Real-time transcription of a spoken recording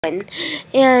And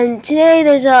today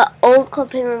there's a old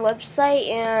Club Penguin website,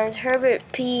 and Herbert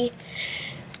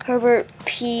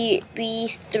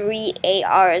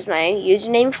PB3AR is my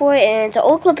username for it, and it's an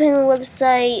old Club Penguin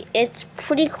website. It's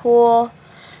pretty cool,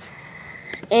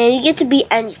 and you get to be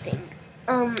anything.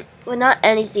 Well, not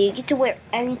anything. You get to wear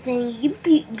anything. You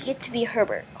get to be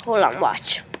Herbert. Hold on,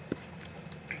 watch.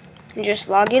 You just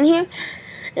log in here,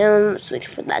 and let's wait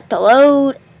for that to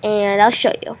load, and I'll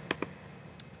show you.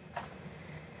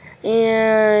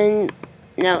 And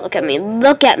now look at me,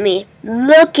 look at me,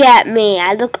 look at me.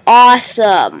 I look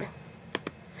awesome.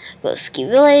 Go Ski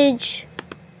Village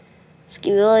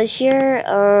here,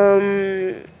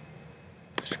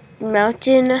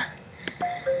 mountain,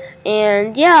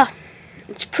 and yeah,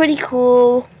 it's pretty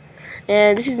cool.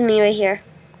 And this is me right here.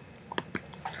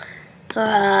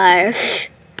 And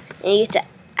you get to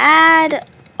add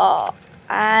all.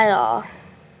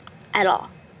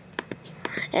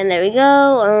 And there we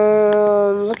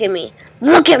go. Look at me.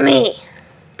 Look at me!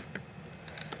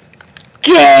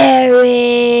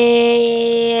 Gary!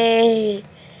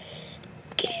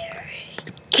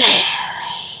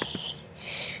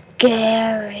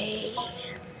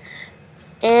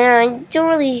 And I don't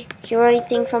really hear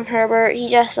anything from Herbert. He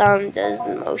just does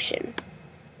the motion.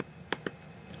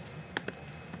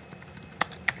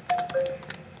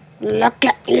 Look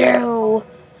at you!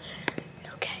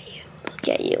 Look at you! Look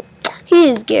at you! He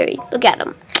is Gary. Look at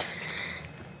him.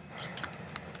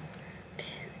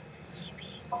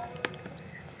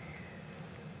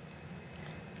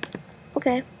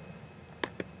 Okay.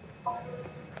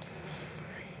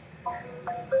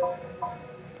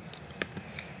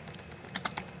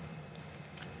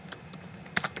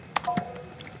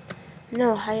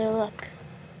 No, how you look?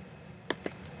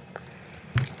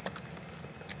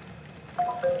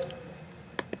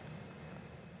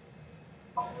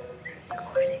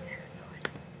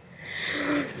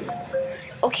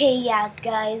 Okay, yeah,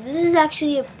 guys, this is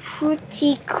actually a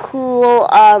pretty cool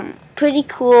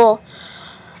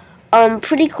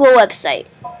website.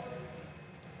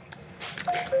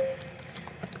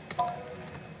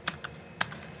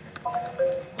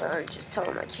 I'll just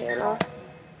tell my channel.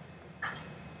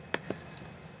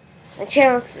 My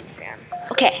channel's Super Fan.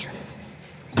 Okay.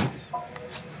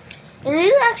 And it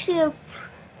is actually a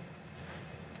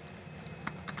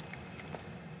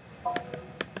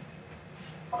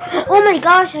oh my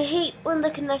gosh, I hate when the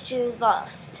connection is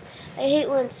lost. I hate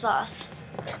when it's lost.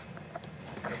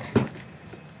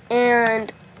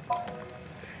 And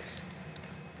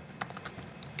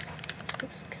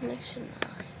oops, connection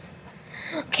lost.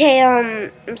 Okay,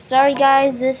 I'm sorry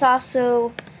guys, this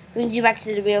also brings you back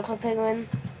to the Real Club Penguin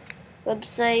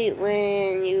website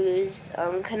when you lose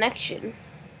connection.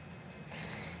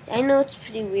 I know it's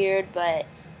pretty weird, but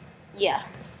yeah.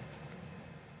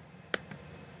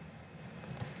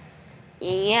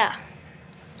 Yeah.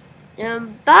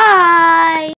 Bye!